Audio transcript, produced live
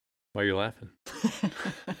Why are you laughing?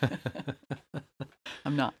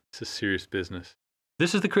 I'm not. It's a serious business.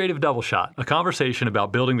 This is the Creative Double Shot, a conversation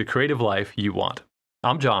about building the creative life you want.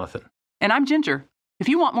 I'm Jonathan. And I'm Ginger. If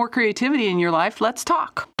you want more creativity in your life, let's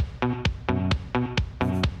talk.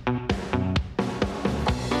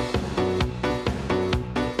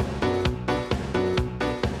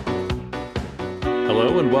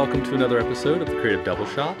 Hello and welcome to another episode of the Creative Double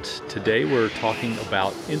Shot. Today we're talking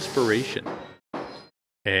about inspiration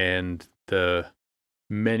and the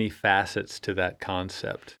many facets to that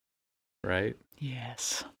concept, right?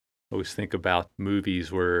 Yes. I always think about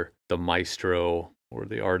movies where the maestro or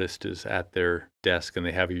the artist is at their desk and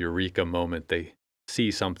they have a eureka moment. They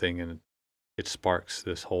see something and it sparks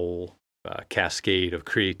this whole cascade of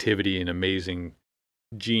creativity and amazing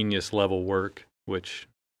genius level work, which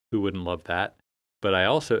who wouldn't love that? But I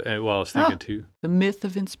also, I was thinking too. The myth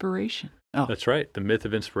of inspiration. Oh, That's right. The myth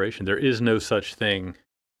of inspiration. There is no such thing.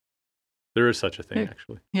 There is such a thing,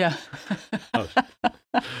 actually. yeah.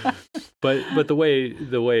 But the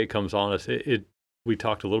way it comes on us, we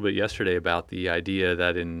talked a little bit yesterday about the idea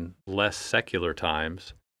that in less secular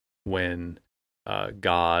times, when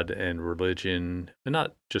God and religion, and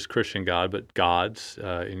not just Christian God, but gods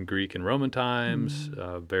in Greek and Roman times,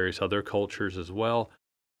 various other cultures as well,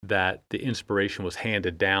 that the inspiration was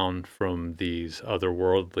handed down from these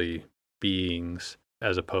otherworldly beings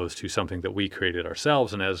as opposed to something that we created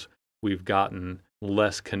ourselves. And as we've gotten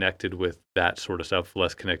less connected with that sort of stuff,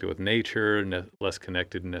 less connected with nature, less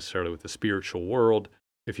connected necessarily with the spiritual world,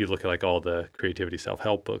 if you look at like all the creativity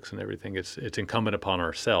self-help books and everything, it's incumbent upon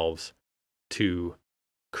ourselves to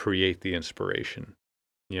create the inspiration.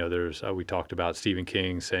 You know, there's we talked about Stephen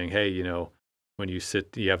King saying, hey, you know, when you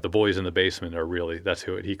have the boys in the basement are really, that's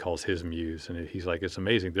who he calls his muse. And he's like, it's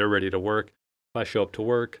amazing. They're ready to work. If I show up to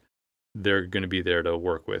work, they're going to be there to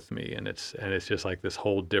work with me. And it's just like this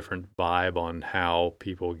whole different vibe on how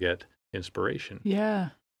people get inspiration. Yeah.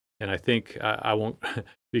 And I think I won't,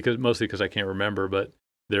 mostly because I can't remember, but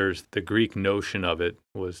there's the Greek notion of it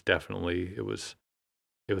was definitely, it was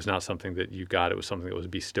not something that you got. It was something that was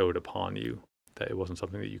bestowed upon you, that it wasn't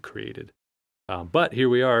something that you created. But here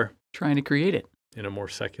we are. Trying to create it. In a more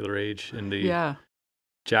secular age. And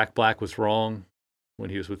Jack Black was wrong when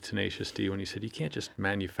he was with Tenacious D, when he said, you can't just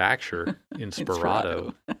manufacture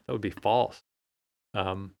Inspirato. That would be false.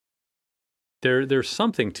 There's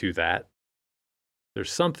something to that.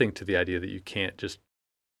 There's something to the idea that you can't just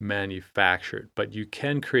manufacture it, but you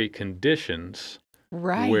can create conditions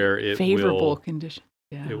where it favorable condition.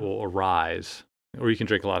 Yeah. It will arise. Or you can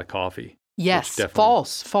drink a lot of coffee. Yes,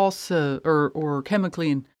 false, or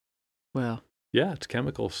chemically, yeah, it's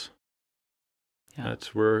chemicals. Yeah.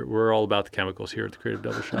 That's we're all about the chemicals here at the Creative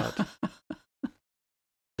Double Shot.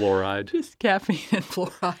 Fluoride, just caffeine and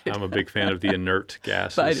fluoride. I'm a big fan of the inert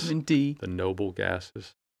gases, vitamin D, the noble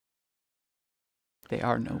gases. They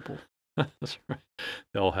are noble. That's right.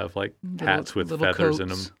 They all have like hats with feathers coats, in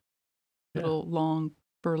them. Little long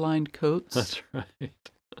fur-lined coats. That's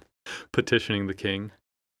right. Petitioning the king.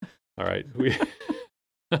 All right.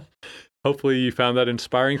 Hopefully you found that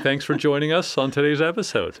inspiring. Thanks for joining us on today's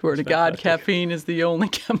episode. Swear to God, caffeine is the only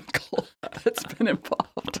chemical that's been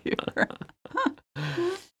involved here.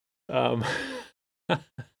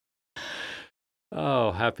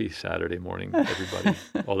 Oh, happy Saturday morning, everybody.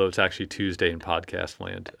 Although it's actually Tuesday in podcast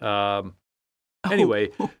land. Anyway,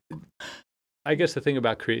 I guess the thing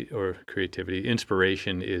about creativity,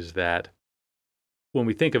 inspiration, is that when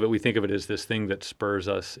we think of it as this thing that spurs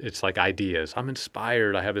us. It's like ideas. I'm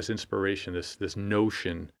inspired. I have this inspiration, this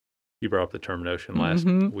notion. You brought up the term notion last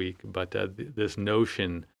week, but this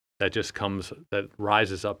notion that just comes, that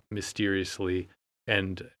rises up mysteriously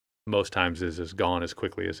and most times is gone as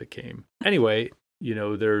quickly as it came. Anyway, you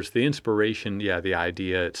know, there's the inspiration, the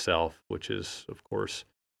idea itself, which is, of course,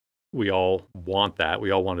 we all want that.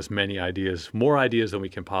 We all want as many ideas, more ideas than we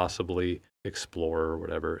can possibly explore or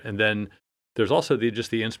whatever. And then there's also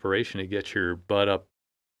just the inspiration to get your butt up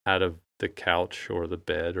out of the couch or the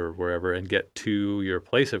bed or wherever and get to your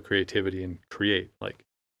place of creativity and create, like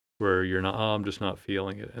where you're not, I'm just not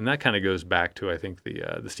feeling it. And that kind of goes back to, I think,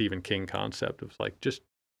 the Stephen King concept of like, just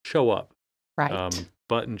show up. Right.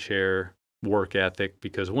 Button chair, work ethic,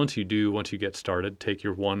 because once you get started, take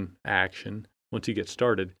your one action. Once you get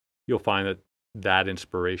started, you'll find that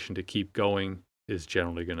inspiration to keep going is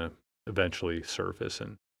generally going to eventually surface,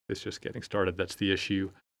 and it's just getting started. That's the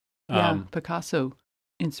issue. Picasso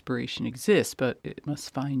inspiration exists, but it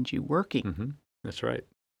must find you working. Mm-hmm. That's right.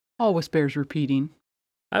 Always bears repeating.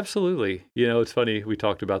 Absolutely. You know, it's funny. We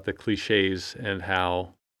talked about the cliches and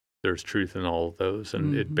how there's truth in all of those,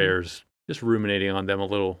 and it bears just ruminating on them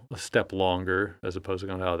a step longer, as opposed to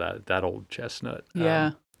going, oh, that old chestnut.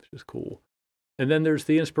 Yeah. Which is cool. And then there's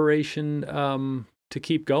the inspiration to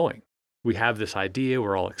keep going. We have this idea,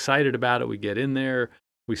 we're all excited about it, we get in there,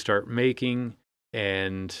 we start making,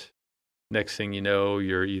 and next thing you know,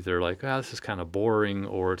 you're either like, oh, this is kind of boring,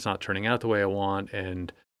 or it's not turning out the way I want,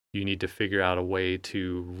 and you need to figure out a way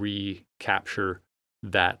to recapture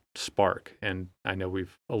that spark. And I know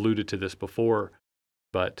we've alluded to this before,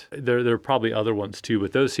 but there are probably other ones too,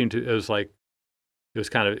 but those it was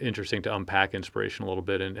kind of interesting to unpack inspiration a little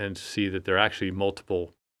bit and see that there are actually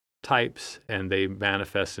multiple types and they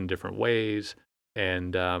manifest in different ways.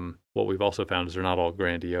 And what we've also found is they're not all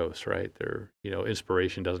grandiose, right?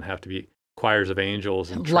 Inspiration doesn't have to be choirs of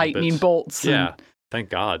angels and lightning trumpets. bolts. Yeah, thank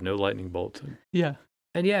God, no lightning bolts. Yeah.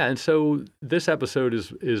 And so this episode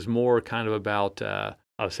is more kind of about, I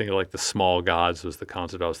was thinking like the small gods was the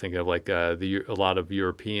concept I was thinking of, like a lot of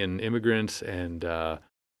European immigrants and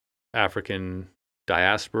African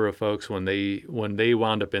diaspora folks, when they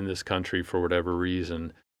wound up in this country for whatever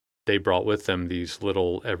reason, they brought with them these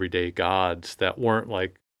little everyday gods that weren't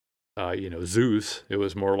like, Zeus. It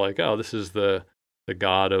was more like, oh, this is the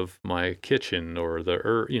god of my kitchen or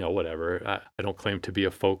whatever. I don't claim to be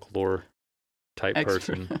a folklore type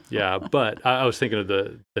person. Yeah, but I was thinking of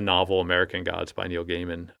the novel American Gods by Neil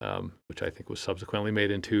Gaiman, which I think was subsequently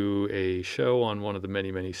made into a show on one of the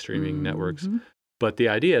many, many streaming networks. But the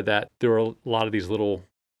idea that there are a lot of these little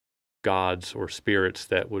gods or spirits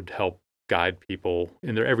that would help guide people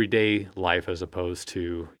in their everyday life, as opposed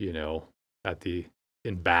to,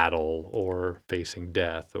 in battle or facing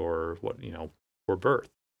death or or birth.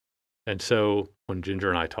 And so when Ginger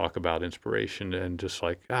and I talk about inspiration and just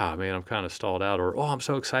like, man, I'm kind of stalled out, or, I'm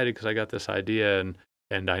so excited because I got this idea.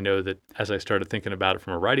 And I know that as I started thinking about it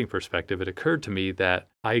from a writing perspective, it occurred to me that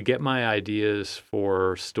I get my ideas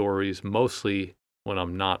for stories mostly when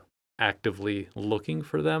I'm not actively looking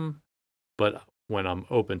for them, but when I'm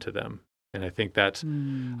open to them. And I think that's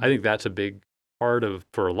a big part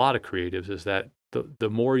for a lot of creatives, is that the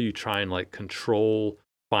more you try and like control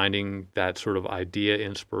finding that sort of idea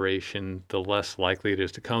inspiration, the less likely it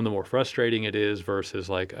is to come, the more frustrating it is, versus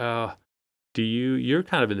like, you're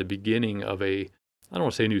kind of in the beginning of I don't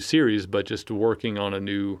want to say a new series, but just working on a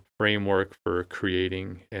new framework for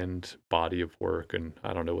creating and body of work. And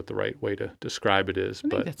I don't know what the right way to describe it is. I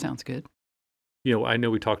think that sounds good. I know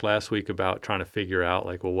we talked last week about trying to figure out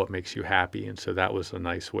like, well, what makes you happy? And so that was a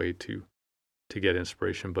nice way to get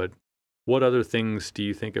inspiration. But what other things do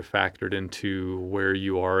you think have factored into where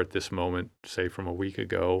you are at this moment, say from a week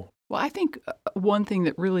ago? Well, I think one thing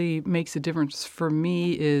that really makes a difference for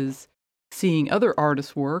me is seeing other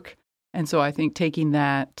artists work. And so I think taking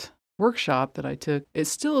that workshop that I took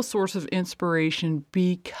is still a source of inspiration,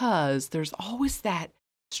 because there's always that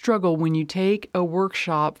struggle when you take a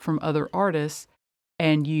workshop from other artists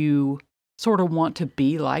and you sort of want to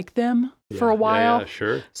be like them for a while. Yeah,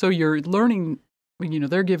 sure. So you're learning,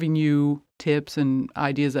 they're giving you tips and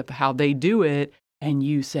ideas of how they do it, and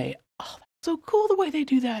you say, oh, that's so cool the way they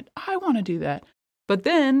do that. I want to do that. But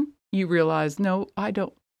then you realize, no, I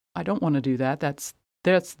don't want to do that. That's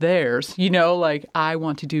theirs. Like I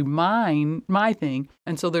want to do my thing.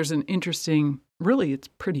 And so there's an interesting, really, it's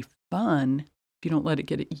pretty fun if you don't let it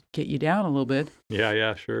get you down a little bit.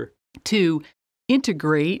 Yeah, sure. To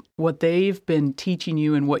integrate what they've been teaching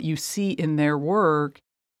you and what you see in their work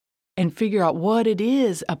and figure out what it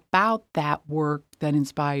is about that work that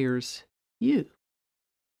inspires you.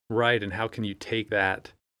 Right. And how can you take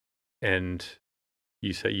that, and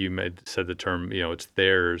you said the term, it's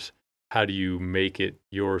theirs. How do you make it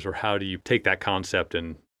yours, or how do you take that concept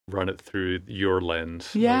and run it through your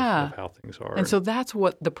lens of how things are? And so that's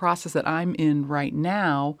what the process that I'm in right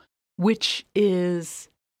now, which is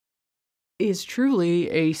truly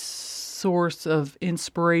a source of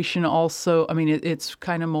inspiration also. I mean, it's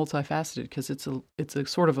kind of multifaceted, because it's a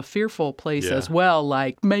sort of a fearful place as well.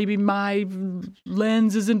 Like maybe my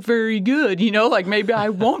lens isn't very good, like maybe I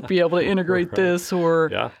won't be able to integrate right. this,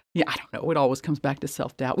 or I don't know. It always comes back to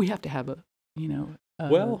self-doubt. We have to have a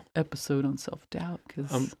episode on self-doubt,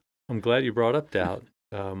 because I'm glad you brought up doubt.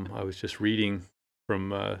 I was just reading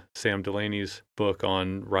from Sam Delaney's book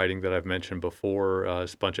on writing that I've mentioned before.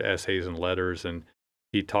 It's a bunch of essays and letters, and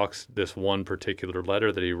he talks, this one particular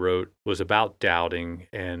letter that he wrote was about doubting,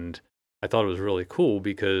 and I thought it was really cool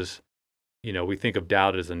because, we think of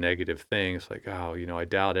doubt as a negative thing. It's like, I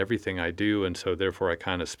doubt everything I do, and so therefore I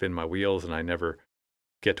kind of spin my wheels and I never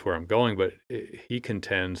get to where I'm going. But he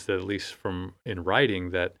contends that, at least in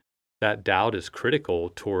writing, that doubt is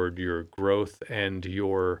critical toward your growth and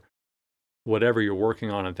your whatever you're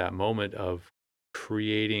working on at that moment, of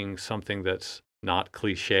creating something that's not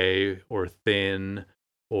cliche or thin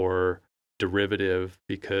or derivative,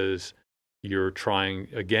 because you're trying,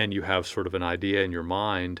 again, you have sort of an idea in your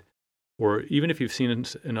mind, or even if you've seen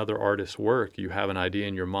another artist's work, you have an idea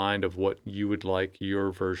in your mind of what you would like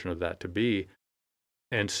your version of that to be.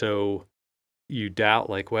 And so you doubt,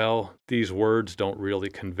 like, well, these words don't really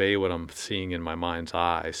convey what I'm seeing in my mind's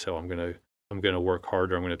eye, so I'm gonna work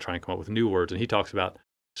harder. I'm gonna try and come up with new words. And he talks about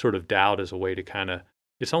sort of doubt as a way to kind of,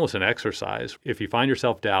 it's almost an exercise. If you find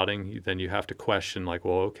yourself doubting, then you have to question, like,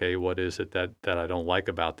 well, okay, what is it that I don't like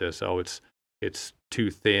about this? Oh, it's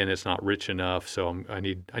too thin. It's not rich enough. So I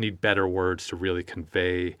need better words to really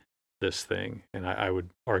convey this thing. And I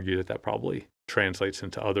would argue that probably translates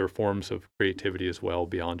into other forms of creativity as well,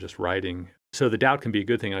 beyond just writing. So the doubt can be a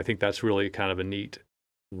good thing. And I think that's really kind of a neat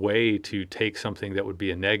way to take something that would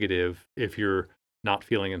be a negative if you're not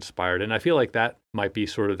feeling inspired. And I feel like that might be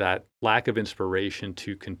sort of that lack of inspiration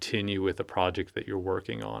to continue with the project that you're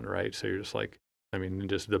working on, right? So you're just like, I mean, in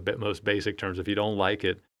just the most basic terms, if you don't like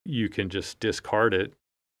it, you can just discard it,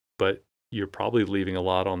 but you're probably leaving a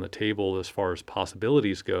lot on the table as far as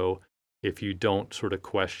possibilities go if you don't sort of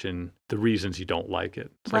question the reasons you don't like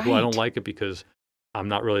it. It's like, well, I don't like it because I'm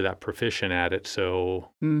not really that proficient at it. So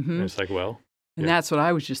it's like, well. And that's what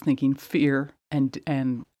I was just thinking, fear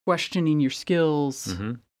and questioning your skills.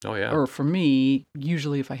 Mm-hmm. Oh, yeah. Or for me,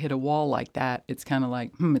 usually if I hit a wall like that, it's kind of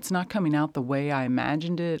like, it's not coming out the way I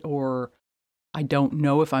imagined it, or I don't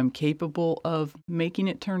know if I'm capable of making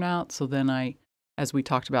it turn out. So then as we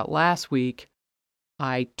talked about last week,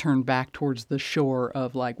 I turn back towards the shore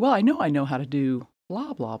of like, well, I know how to do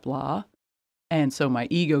blah, blah, blah. And so my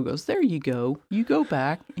ego goes, there you go. You go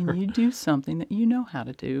back and you do something that you know how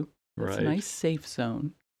to do. It's a nice safe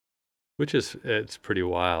zone. Which is, it's pretty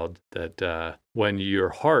wild that when your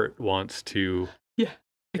heart wants to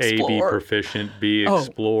explore. A, be proficient, B,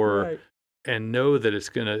 explore, right. and know that it's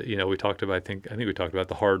going to, we talked about, I think we talked about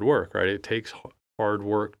the hard work, right? It takes hard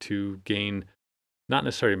work to gain not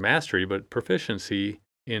necessarily mastery, but proficiency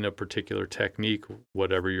in a particular technique,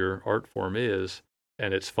 whatever your art form is.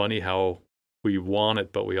 And it's funny how we want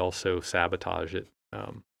it, but we also sabotage it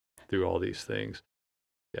through all these things.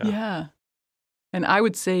 Yeah. And I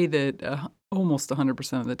would say that almost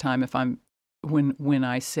 100% of the time, when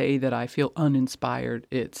I say that I feel uninspired,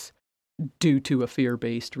 it's due to a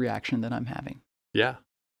fear-based reaction that I'm having. Yeah.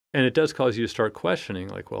 And it does cause you to start questioning,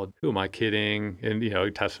 like, well, who am I kidding? And,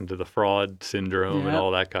 it ties into the fraud syndrome and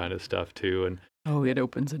all that kind of stuff too. And it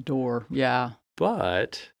opens a door. Yeah.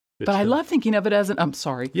 But I love thinking of it as I'm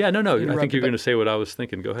sorry. Yeah, no. I think you're going to say what I was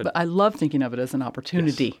thinking. Go ahead. But I love thinking of it as an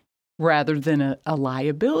opportunity rather than a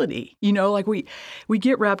liability. Like we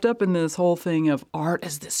get wrapped up in this whole thing of art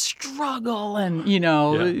as this struggle, and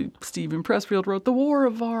Stephen Pressfield wrote The War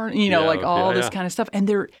of Art, like all this kind of stuff. And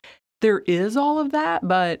there is all of that,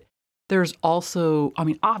 but there's also,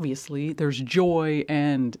 obviously there's joy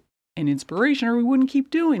and inspiration, or we wouldn't keep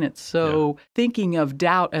doing it. So thinking of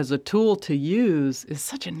doubt as a tool to use is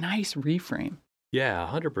such a nice reframe. Yeah,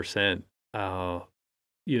 100%. I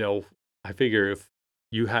figure if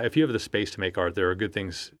you have the space to make art, there are good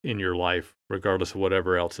things in your life, regardless of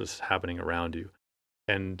whatever else is happening around you.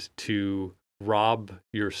 And to rob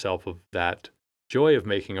yourself of that joy of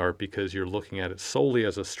making art because you're looking at it solely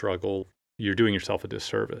as a struggle, you're doing yourself a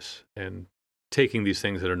disservice. And taking these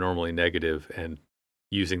things that are normally negative and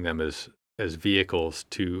using them as vehicles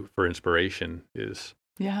for inspiration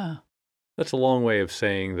that's a long way of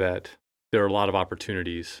saying that there are a lot of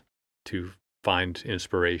opportunities to find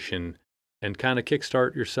inspiration and kind of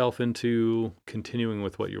kickstart yourself into continuing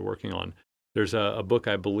with what you're working on. There's a book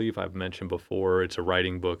I believe I've mentioned before. It's a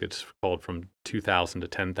writing book. It's called From 2,000 to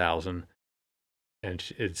 10,000.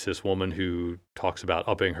 And it's this woman who talks about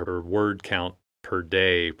upping her word count per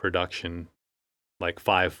day production, like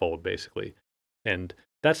fivefold, basically. And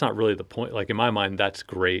that's not really the point. Like in my mind, that's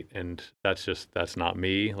great. And that's not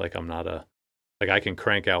me. Like I can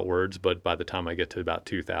crank out words, but by the time I get to about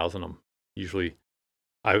 2,000, I'm usually,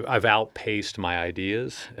 I've outpaced my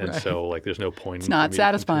ideas. And so like, there's no point. It's not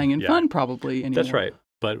satisfying and fun probably anymore. That's right.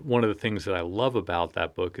 But one of the things that I love about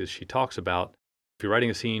that book is she talks about if you're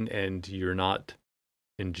writing a scene and you're not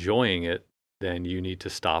enjoying it, then you need to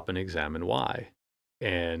stop and examine why.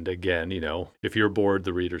 And again, if you're bored,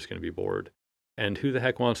 the reader's going to be bored. And who the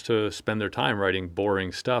heck wants to spend their time writing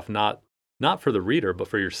boring stuff, not for the reader, but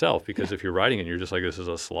for yourself? Because if you're writing and you're just like, this is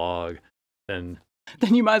a slog, then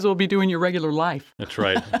you might as well be doing your regular life. That's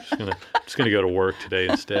right. I'm just gonna go to work today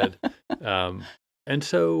instead. And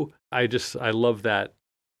so I love that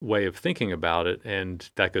way of thinking about it. And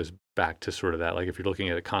that goes back to sort of that, like if you're looking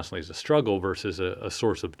at it constantly as a struggle versus a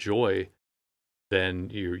source of joy,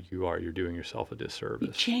 then you're doing yourself a You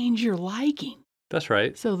disservice. change your liking. That's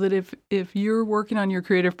right. So that if you're working on your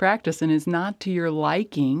creative practice and it's not to your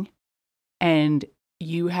liking, and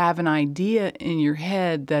you have an idea in your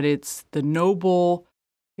head that it's the noble,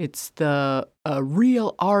 it's the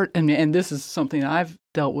real art, and this is something I've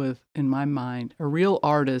dealt with in my mind. A real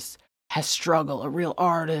artist has struggle. A real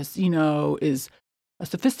artist, is a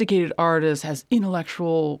sophisticated artist, has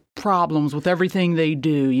intellectual problems with everything they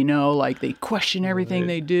do, like they question everything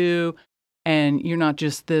they do. And you're not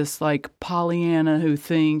just this like Pollyanna who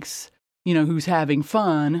thinks, who's having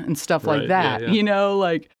fun and stuff like that. Yeah.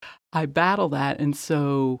 Like I battle that. And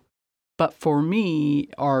so, but for me,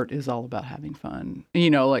 art is all about having fun,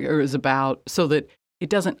 or is about so that it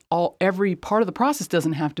doesn't every part of the process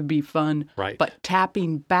doesn't have to be fun, Right. But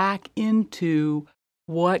tapping back into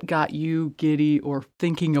what got you giddy or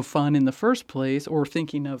thinking of fun in the first place, or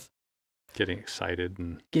thinking of getting excited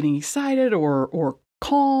or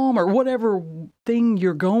calm or whatever thing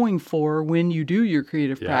you're going for when you do your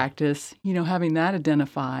creative practice, having that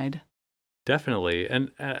identified. Definitely. And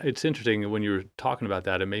it's interesting when you were talking about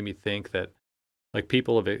that, it made me think that like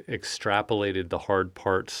people have extrapolated the hard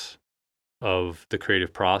parts of the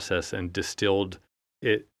creative process and distilled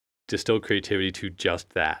creativity to just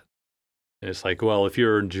that. And it's like, well, if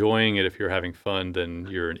you're enjoying it, if you're having fun, then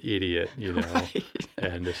you're an idiot, Right.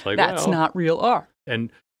 And it's like, that's not real art.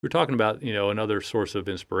 And we're talking about, another source of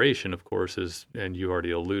inspiration, of course, is, and you already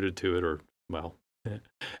alluded to it, or, well,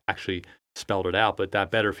 actually spelled it out, but that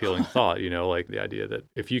better feeling thought, like the idea that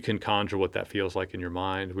if you can conjure what that feels like in your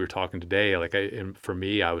mind. We were talking today, like for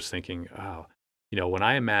me, I was thinking, oh, when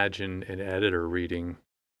I imagine an editor reading,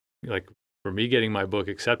 like for me getting my book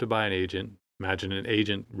accepted by an agent, imagine an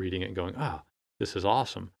agent reading it and going, oh, this is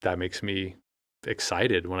awesome. That makes me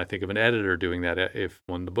excited when I think of an editor doing that.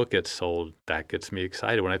 When the book gets sold, that gets me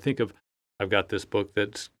excited. When I think of, I've got this book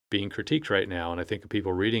that's being critiqued right now, and I think of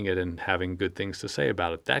people reading it and having good things to say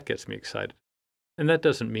about it, that gets me excited. And that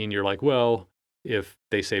doesn't mean you're like, well, if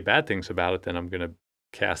they say bad things about it, then I'm going to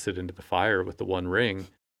cast it into the fire with the one ring.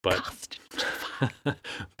 But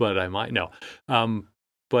but I might no.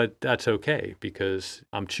 But that's okay, because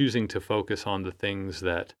I'm choosing to focus on the things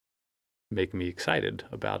that make me excited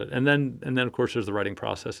about it. And then of course there's the writing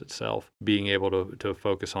process itself, being able to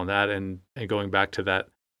focus on that, and going back to that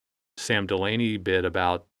Sam Delaney bit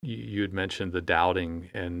about, you had mentioned the doubting,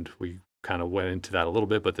 and we kind of went into that a little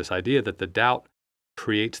bit, but this idea that the doubt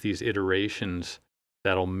creates these iterations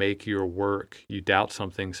that'll make your work. You doubt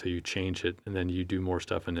something, so you change it, and then you do more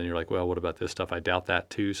stuff, and then you're like, well, what about this stuff? I doubt that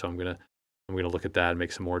too, so I'm gonna look at that and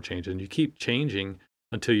make some more changes. And you keep changing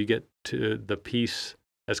until you get to the piece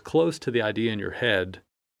as close to the idea in your head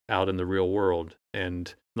out in the real world.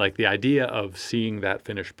 And like the idea of seeing that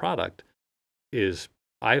finished product is,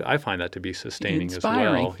 I find that to be sustaining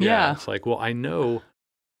inspiring. as well. Yeah. It's like, well, I've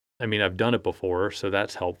done it before, so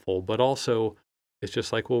that's helpful. But also, it's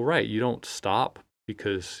just like, well, right, you don't stop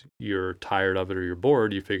because you're tired of it or you're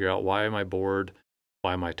bored. You figure out, why am I bored?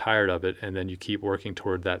 Why am I tired of it? And then you keep working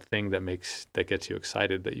toward that thing that gets you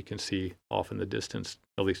excited, that you can see off in the distance.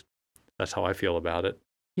 At least that's how I feel about it.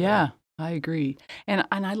 Yeah, I agree. And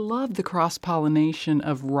I love the cross-pollination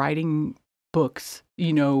of writing books,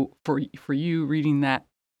 for you reading that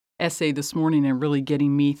essay this morning and really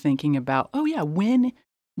getting me thinking about, oh yeah,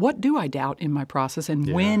 what do I doubt in my process,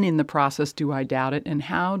 and when in the process do I doubt it, and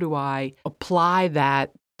how do I apply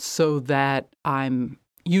that so that I'm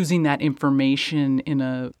using that information in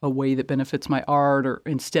a way that benefits my art, or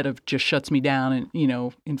instead of just shuts me down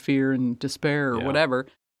and, in fear and despair or whatever.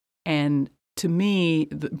 And to me,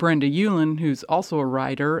 Brenda Ueland, who's also a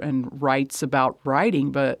writer and writes about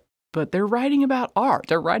writing, but they're writing about art.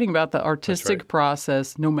 They're writing about the artistic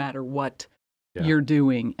process, no matter what you're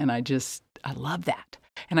doing. And I love that.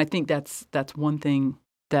 And I think that's one thing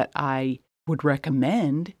that I would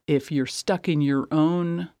recommend if you're stuck in your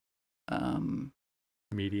own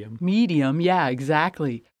medium. Yeah,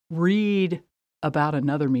 exactly. Read about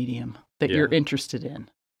another medium that you're interested in.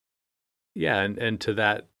 Yeah, and to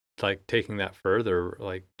that, like taking that further,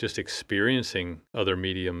 like just experiencing other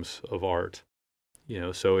mediums of art.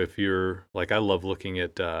 So if you're like, I love looking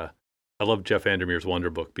at, I love Jeff Vandermeer's Wonder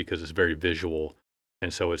Book because it's very visual.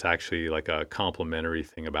 And so it's actually like a complementary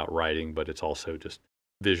thing about writing, but it's also just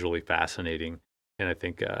visually fascinating. And I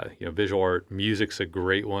think, visual art, music's a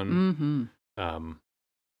great one. Mm-hmm.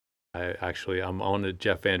 I'm on a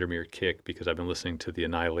Jeff Vandermeer kick because I've been listening to the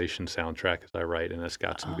Annihilation soundtrack as I write, and it's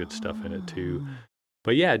got some good stuff in it too.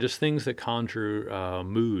 But yeah, just things that conjure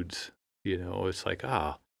moods. It's like,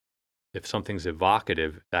 if something's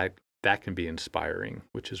evocative, that can be inspiring,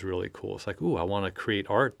 which is really cool. It's like, ooh, I want to create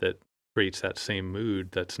art that creates that same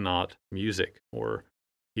mood that's not music, or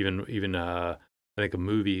even I think of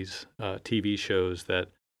movies, TV shows that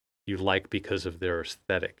you like because of their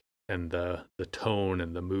aesthetic and the tone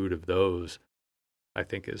and the mood of those. I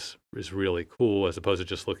think is really cool, as opposed to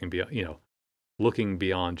just looking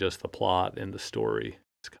beyond just the plot and the story.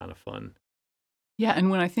 It's kind of fun. Yeah, and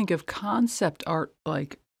when I think of concept art,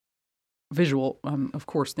 like visual, of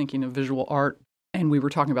course, thinking of visual art, and we were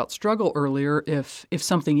talking about struggle earlier. If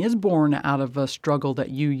something is born out of a struggle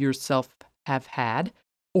that you yourself have had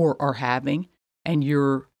or are having, and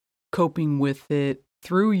you're coping with it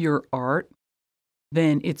through your art,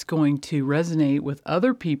 then it's going to resonate with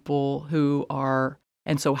other people who are,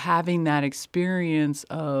 and so having that experience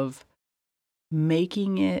of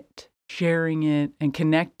making it, sharing it, and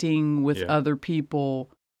connecting with other people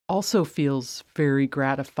also feels very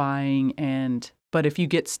gratifying. But if you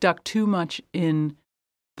get stuck too much in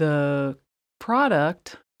the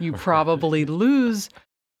product, you probably lose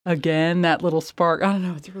again that little spark. I don't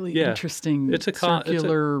know. It's really interesting. It's a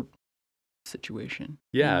circular situation.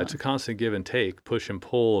 Yeah, it's a constant give and take, push and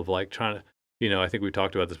pull of like trying to, I think we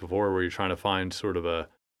talked about this before, where you're trying to find sort of a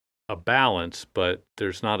balance, but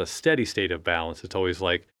there's not a steady state of balance. It's always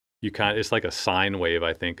like it's like a sine wave,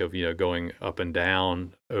 I think, of, going up and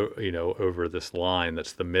down, over this line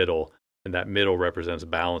that's the middle, and that middle represents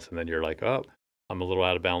balance. And then you're like, oh, I'm a little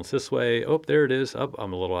out of balance this way. Oh, there it is. Oh,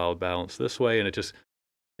 I'm a little out of balance this way. And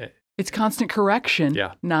it's constant correction.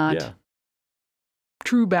 Yeah. Not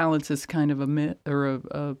true balance is kind of a myth or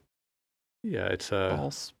a it's a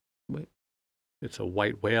false. It's a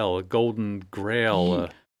white whale, a golden grail,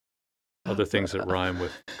 other things that rhyme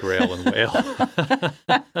with grail and whale.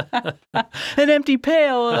 An empty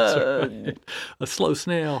pail. Right. A slow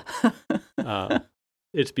snail.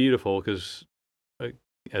 It's beautiful because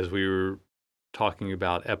as we were talking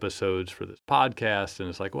about episodes for this podcast, and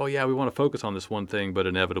it's like, well, yeah, we want to focus on this one thing, but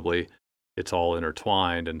inevitably it's all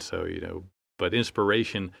intertwined. And so, but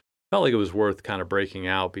inspiration felt like it was worth kind of breaking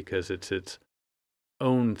out because it's its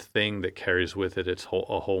own thing that carries with it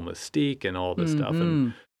a whole mystique and all this stuff.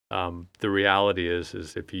 And the reality is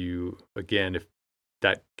if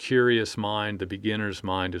that curious mind, the beginner's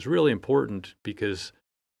mind, is really important, because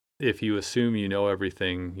if you assume you know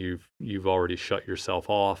everything, you've already shut yourself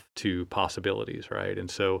off to possibilities, right? And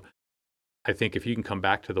so I think if you can come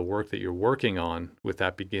back to the work that you're working on with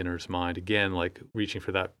that beginner's mind, again, like reaching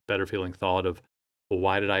for that better feeling thought of, well,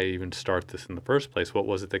 why did I even start this in the first place? What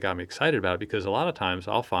was it that got me excited about it? Because a lot of times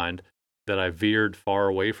I'll find that I veered far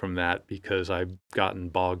away from that because I've gotten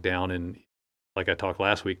bogged down in, like I talked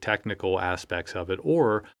last week, technical aspects of it,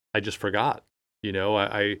 or I just forgot.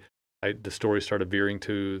 The story started veering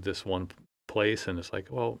to this one place, and it's like,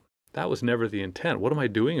 well, that was never the intent. What am I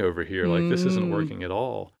doing over here? Like, this isn't working at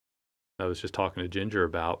all. I was just talking to Ginger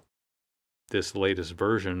about this latest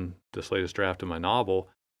draft of my novel.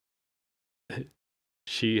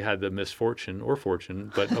 She had the misfortune or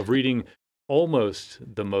fortune, but of reading almost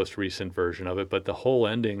the most recent version of it, but the whole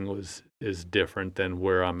ending is different than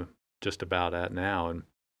where I'm just about at now. And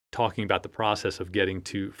talking about the process of getting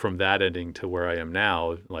from that ending to where I am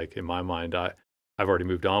now, like in my mind, I've already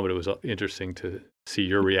moved on, but it was interesting to see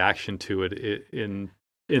your reaction to it in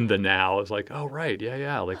the now. It's like, oh, right.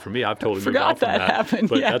 Yeah. Like for me, I've totally moved on from that. Happened,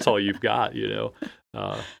 but that's all you've got,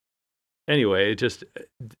 Anyway,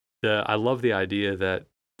 I love the idea that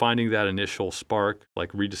finding that initial spark,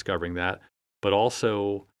 like rediscovering that, but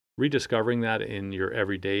also rediscovering that in your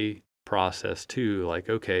everyday process too. Like,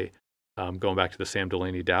 okay, going back to the Sam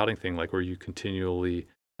Delaney doubting thing, like where you continually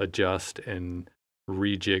adjust and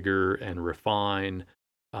rejigger and refine.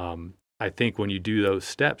 I think when you do those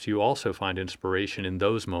steps, you also find inspiration in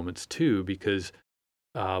those moments too, because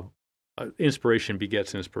inspiration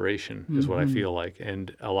begets inspiration is what I feel like.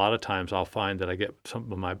 And a lot of times I'll find that I get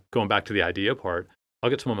some of going back to the idea part,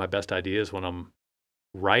 I'll get some of my best ideas when I'm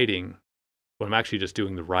writing. When I'm actually just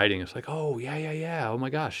doing the writing, it's like, oh, yeah. Oh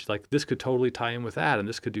my gosh, like this could totally tie in with that, and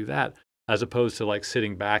this could do that, as opposed to like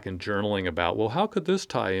sitting back and journaling about, well, how could this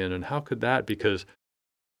tie in and how could that? Because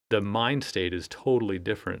the mind state is totally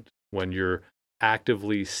different when you're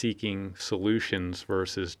actively seeking solutions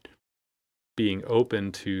versus being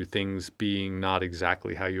open to things being not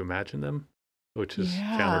exactly how you imagine them, which is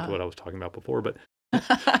counter to what I was talking about before.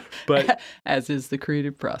 But as is the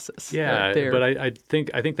creative process. Yeah, right there. but I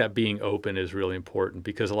think that being open is really important,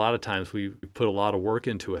 because a lot of times we put a lot of work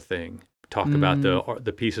into a thing. Talk about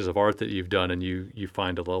the pieces of art that you've done, and you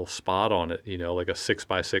find a little spot on it, like a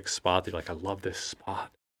 6x6 spot. You're like, I love this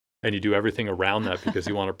spot, and you do everything around that because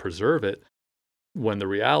you want to preserve it. When the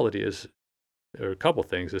reality is, there are a couple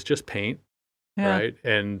things. It's just paint. Yeah. right?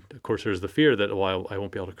 And of course, there's the fear that, well, I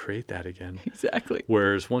won't be able to create that again. Exactly.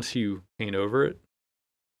 Whereas once you paint over it,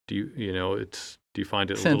 do you find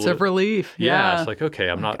it a Sense little of relief. Yeah, Yeah. it's like, okay,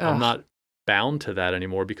 I'm Like, not bound to that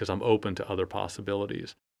anymore because I'm open to other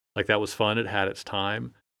possibilities. Like that was fun. It had its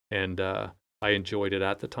time, and I enjoyed it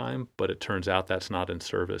at the time. But it turns out that's not in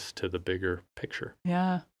service to the bigger picture.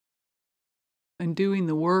 Yeah. And doing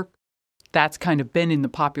the work that's kind of been in the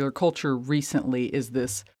popular culture recently is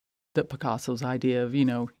that Picasso's idea of,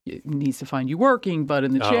 it needs to find you working, butt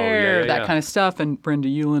in the chair, that kind of stuff. And Brenda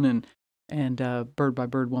Ewan and Bird by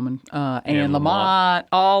Bird Woman, Anne Lamott,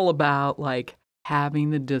 all about like having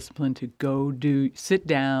the discipline to go sit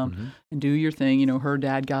down and do your thing. Her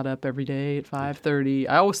dad got up every day at 5:30.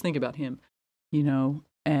 I always think about him,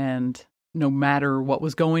 and no matter what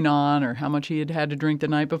was going on or how much he had to drink the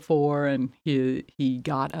night before, and he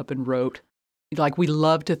got up and wrote. Like, we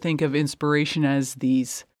love to think of inspiration as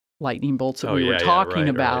these lightning bolts that we were talking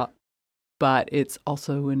about, right. But it's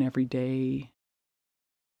also an everyday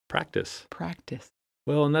practice.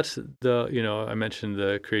 Well, and that's I mentioned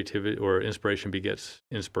the creativity or inspiration begets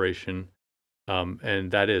inspiration,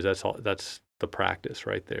 and that's the practice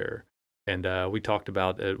right there. And we talked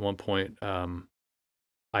about at one point,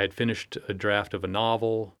 I had finished a draft of a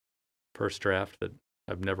novel, first draft that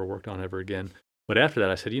I've never worked on ever again. But after that,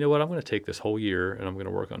 I said, you know what, I'm going to take this whole year and I'm going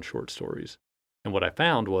to work on short stories. And what I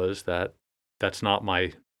found was that that's not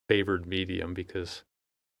my favored medium because,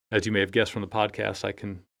 as you may have guessed from the podcast, I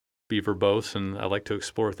can be verbose and I like to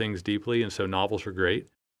explore things deeply. And so novels are great.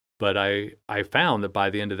 But I found that by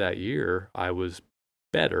the end of that year, I was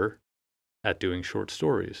better at doing short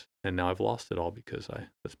stories. And now I've lost it all because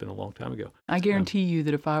that's been a long time ago. I guarantee you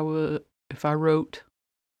that if I wrote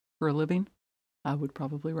for a living, I would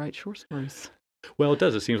probably write short stories. Well, it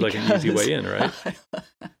does. It seems like an easy way in, right?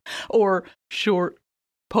 Or short.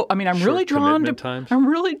 I'm really drawn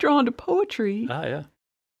to poetry. Ah, yeah.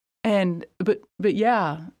 And but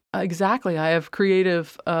yeah, exactly. I have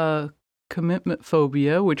creative commitment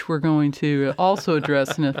phobia, which we're going to also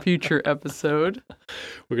address in a future episode.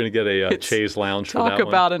 We're going to get a chaise lounge for that one. Talk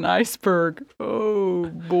about an iceberg. Oh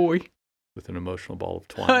boy. With an emotional ball of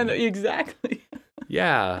twine. Exactly.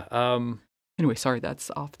 Yeah. Anyway, sorry,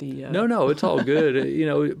 that's off the... No, it's all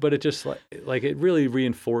good. But it just like it really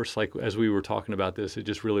reinforced, like as we were talking about this, it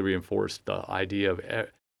just really reinforced the idea of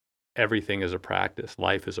everything as a practice.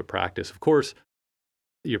 Life is a practice. Of course,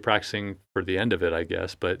 you're practicing for the end of it, I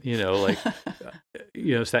guess. But,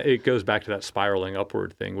 it goes back to that spiraling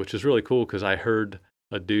upward thing, which is really cool because I heard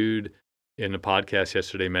a dude in a podcast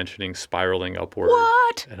yesterday mentioning spiraling upward.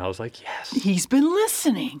 What? And I was like, yes. He's been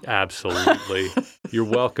listening. Absolutely. You're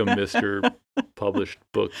welcome, Mr. Published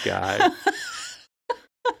Book Guy.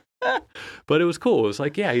 But it was cool. It was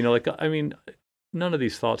like, none of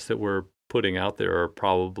these thoughts that we're putting out there are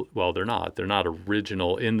probably, well, they're not. They're not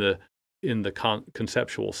original in the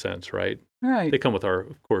conceptual sense, right? Right. They come with our,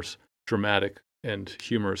 of course, dramatic and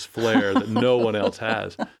humorous flair that no one else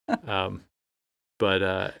has.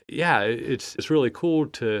 It's really cool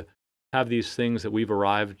to have these things that we've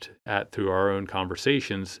arrived at through our own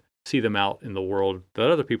conversations, see them out in the world,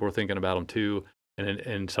 that other people are thinking about them too, and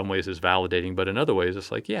in some ways is validating, but in other ways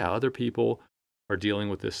it's like, yeah, other people are dealing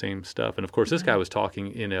with the same stuff. And of course, this guy was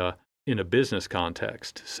talking in a business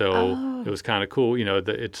context, so it was kind of cool.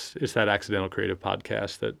 It's that Accidental Creative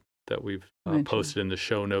podcast that we've posted in the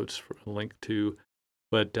show notes for a link to,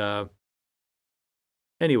 but.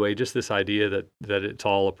 Anyway, just this idea that it's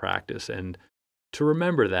all a practice, and to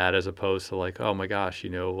remember that as opposed to like, oh my gosh,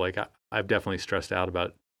 I've definitely stressed out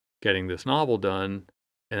about getting this novel done.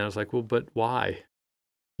 And I was like, well, but why?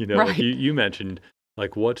 Right. Like you mentioned,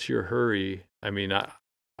 like, what's your hurry? I mean, I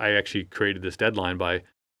actually created this deadline by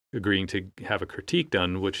agreeing to have a critique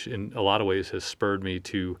done, which in a lot of ways has spurred me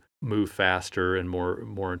to move faster and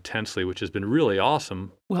more intensely, which has been really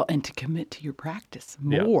awesome. Well, and to commit to your practice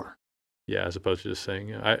more. Yeah, as opposed to just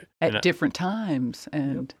saying... At different times,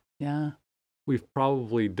 and yeah. We've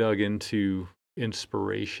probably dug into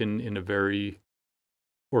inspiration in a very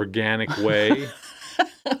organic way.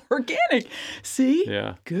 Organic. See?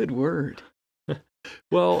 Yeah. Good word.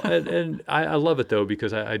 Well, and I love it, though,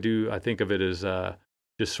 because I think of it as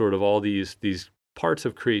just sort of all these parts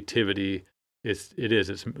of creativity. It's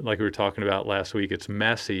like we were talking about last week, it's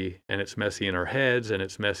messy, and it's messy in our heads, and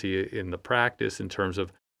it's messy in the practice in terms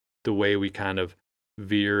of the way we kind of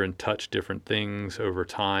veer and touch different things over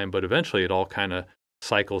time, but eventually it all kind of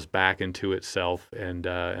cycles back into itself, and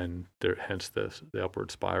hence the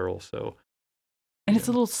upward spiral. So, and it's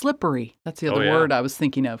a little slippery. That's the other word I was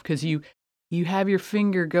thinking of, because you you have your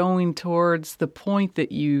finger going towards the point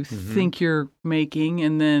that you think you're making,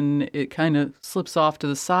 and then it kind of slips off to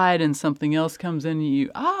the side and something else comes in and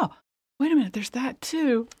you, wait a minute, there's that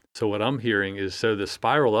too. So what I'm hearing is, so the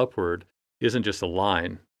spiral upward isn't just a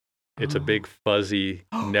line. It's a big fuzzy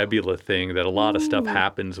nebula thing that a lot of stuff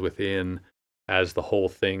happens within as the whole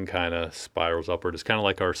thing kind of spirals upward. It's kind of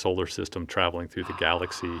like our solar system traveling through the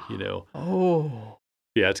galaxy, Oh.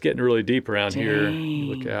 Yeah, it's getting really deep around here. Dang.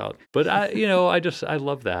 Look out. But I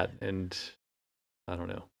love that. And I don't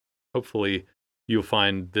know. Hopefully you'll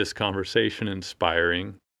find this conversation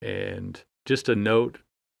inspiring. And just a note,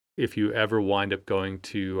 if you ever wind up going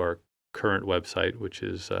to our current website, which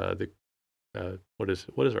is what is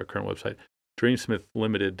our current website?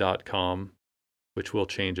 dreamsmithlimited.com, which will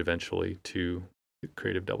change eventually to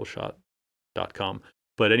creativedoubleshot.com.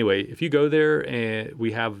 But anyway, if you go there, and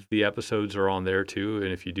we have the episodes are on there too,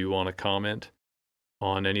 and if you do want to comment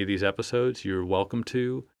on any of these episodes, you're welcome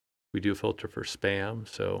to. We do filter for spam,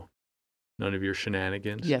 so none of your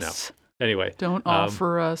shenanigans. Yes. No. Anyway. Don't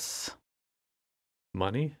offer us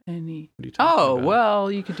money? any. What are you talking about?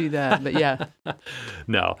 Well, you could do that, but yeah.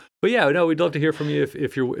 No. But yeah, no, we'd love to hear from you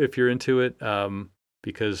if you're into it,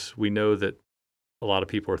 because we know that a lot of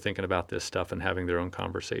people are thinking about this stuff and having their own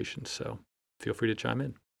conversations. So feel free to chime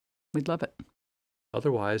in. We'd love it.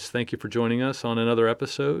 Otherwise, thank you for joining us on another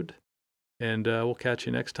episode, and we'll catch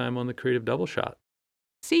you next time on the Creative Double Shot.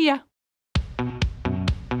 See ya.